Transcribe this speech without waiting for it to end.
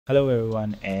Hello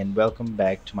everyone and welcome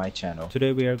back to my channel.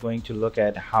 Today we are going to look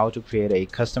at how to create a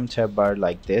custom tab bar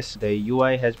like this. The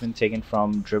UI has been taken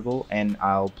from Dribbble and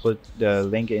I'll put the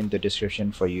link in the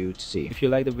description for you to see. If you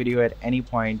like the video at any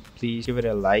point, please give it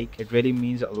a like. It really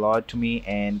means a lot to me,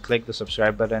 and click the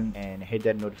subscribe button and hit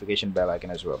that notification bell icon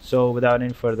as well. So without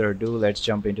any further ado, let's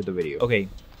jump into the video. Okay,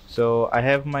 so I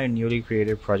have my newly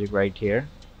created project right here.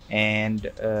 And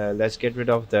let's get rid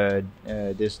of the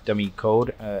this dummy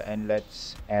code and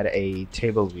let's add a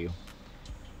table view.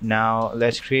 Now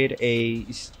let's create a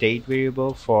state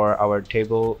variable for our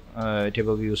table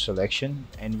view selection,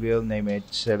 and we'll name it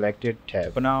selected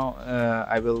tab. For now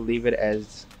I will leave it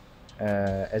as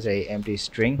a empty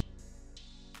string.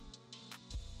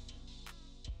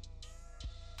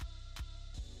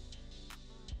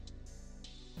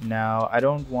 Now I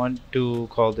don't want to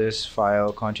call this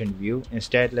file content view.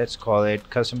 Instead, let's call it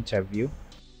custom tab view.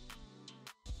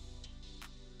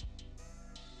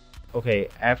 Okay,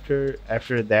 after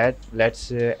that,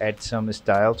 let's add some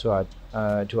style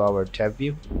to our tab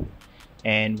view,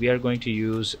 and we are going to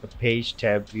use a page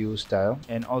tab view style,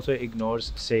 and also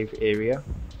ignores safe area,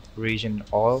 region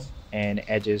all, and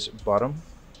edges bottom.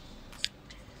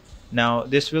 Now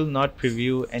this will not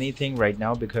preview anything right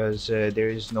now because there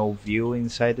is no view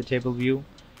inside the table view,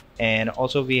 and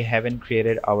also we haven't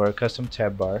created our custom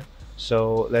tab bar,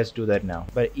 so let's do that now.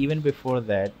 But even before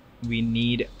that, we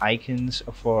need icons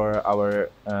for our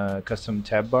custom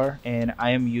tab bar, and I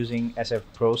am using SF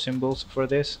Pro symbols for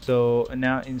this. So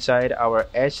now inside our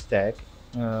edge stack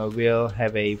we'll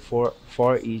have a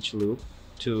for each loop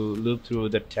to loop through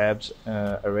the tabs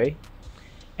array.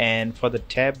 And for the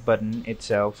tab button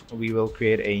itself, we will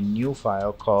create a new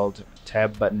file called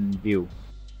tab button view.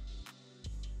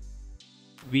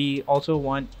 We also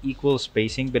want equal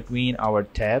spacing between our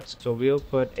tabs, so we'll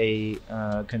put a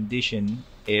condition: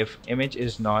 if image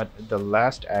is not the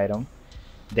last item,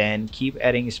 then keep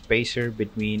adding spacer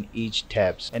between each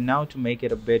tabs. And now to make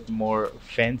it a bit more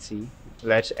fancy,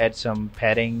 let's add some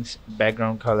paddings,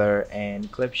 background color,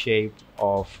 and clip shape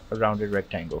of a rounded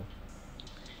rectangle,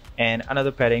 and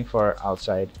another padding for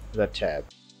outside the tab.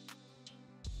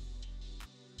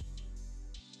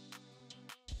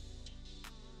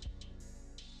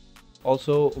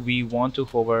 Also, we want to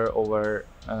hover over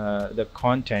the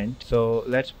content, so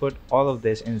let's put all of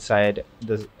this inside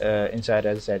the inside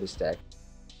a Z stack.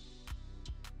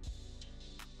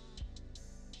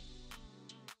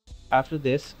 After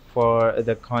this, for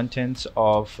the contents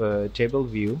of table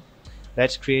view,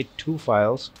 let's create two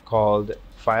files called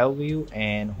file view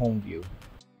and home view.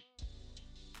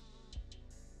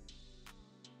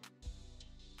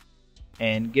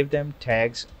 And give them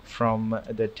tags from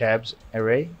the tabs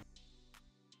array.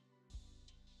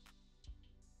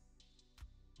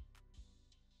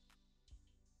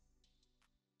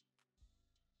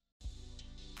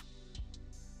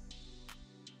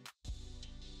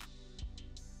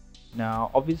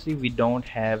 Now obviously we don't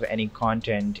have any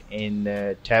content in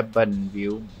the tab button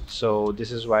view, so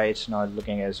this is why it's not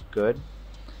looking as good.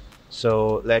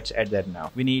 So let's add that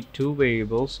now. We need two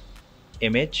variables,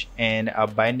 image and a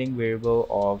binding variable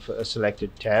of a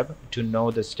selected tab, to know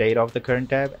the state of the current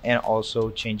tab and also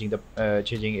changing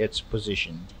its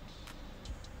position.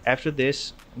 After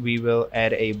this, we will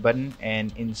add a button,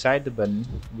 and inside the button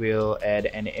we'll add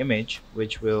an image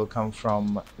which will come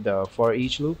from the for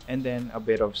each loop, and then a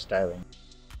bit of styling.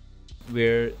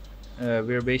 We're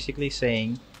basically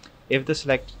saying if the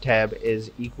selected tab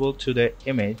is equal to the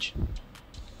image,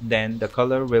 then the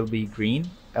color will be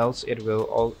green, else it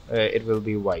will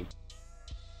be white.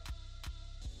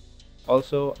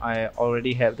 Also, I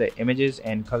already have the images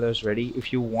and colors ready.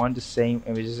 If you want the same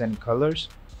images and colors,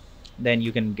 then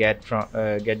you can get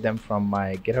them from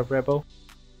my GitHub repo.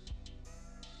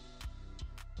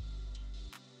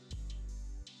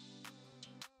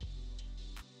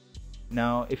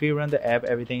 Now if we run the app,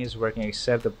 everything is working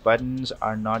except the buttons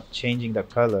are not changing the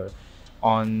color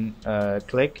on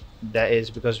click. That is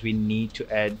because we need to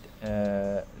add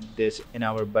this in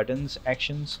our buttons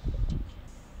actions.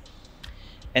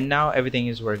 And now everything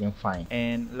is working fine.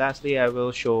 And lastly, I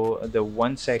will show the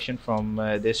one section from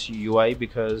this UI,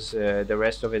 because the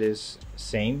rest of it is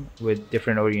same with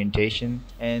different orientation,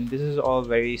 and this is all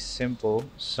very simple.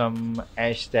 Some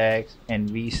H stacks and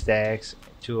V stacks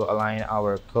to align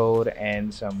our code,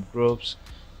 and some groups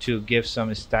to give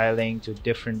some styling to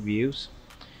different views.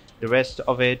 The rest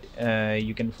of it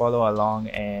you can follow along,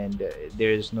 and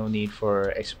there is no need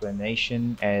for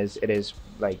explanation as it is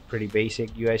like pretty basic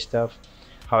UI stuff.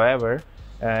 However,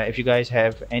 if you guys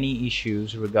have any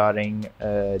issues regarding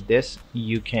this,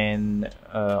 you can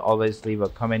always leave a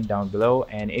comment down below,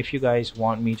 and if you guys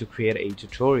want me to create a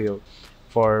tutorial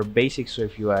for basic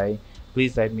SwiftUI,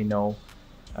 please let me know,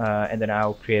 and then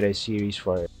I'll create a series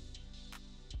for it.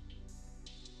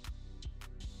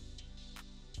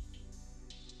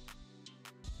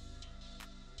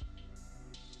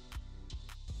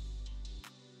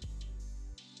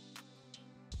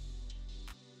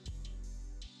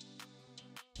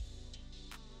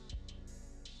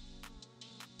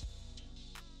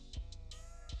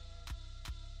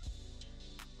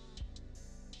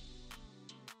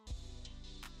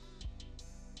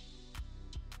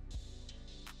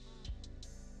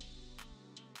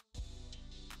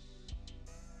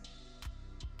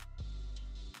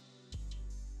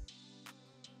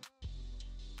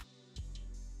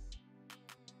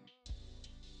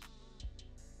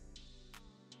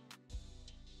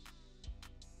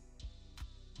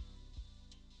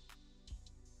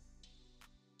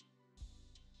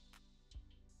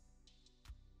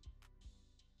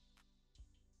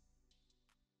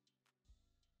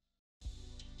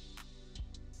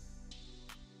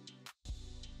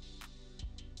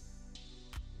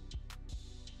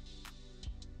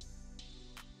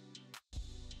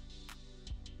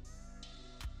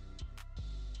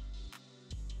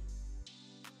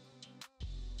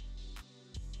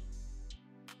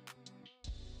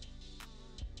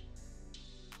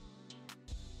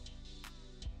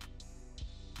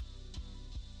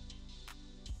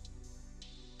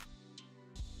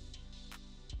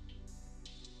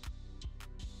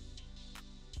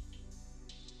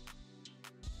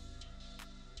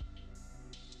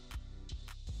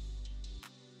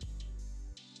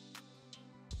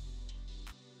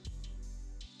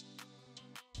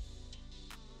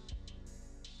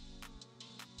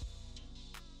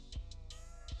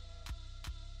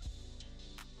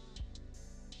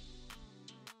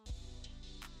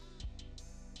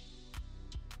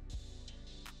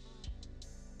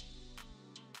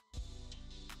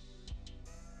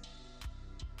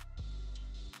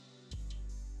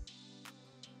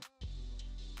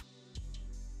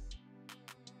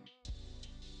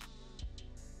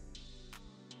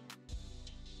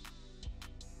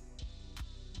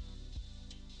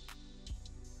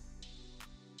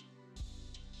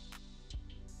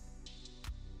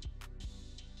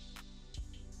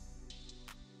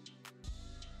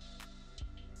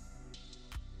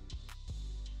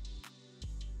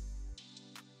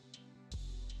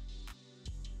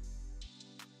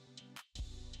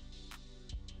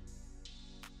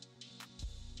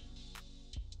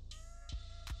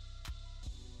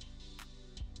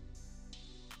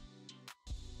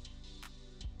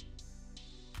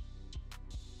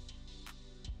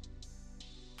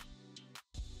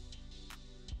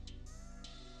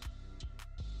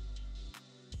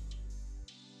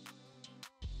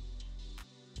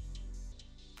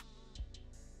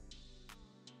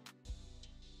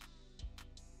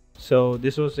 So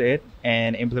this was it,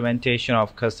 an implementation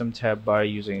of custom tab bar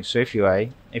using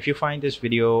SwiftUI. If you find this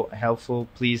video helpful,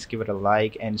 please give it a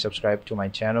like and subscribe to my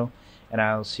channel, and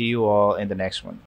I'll see you all in the next one.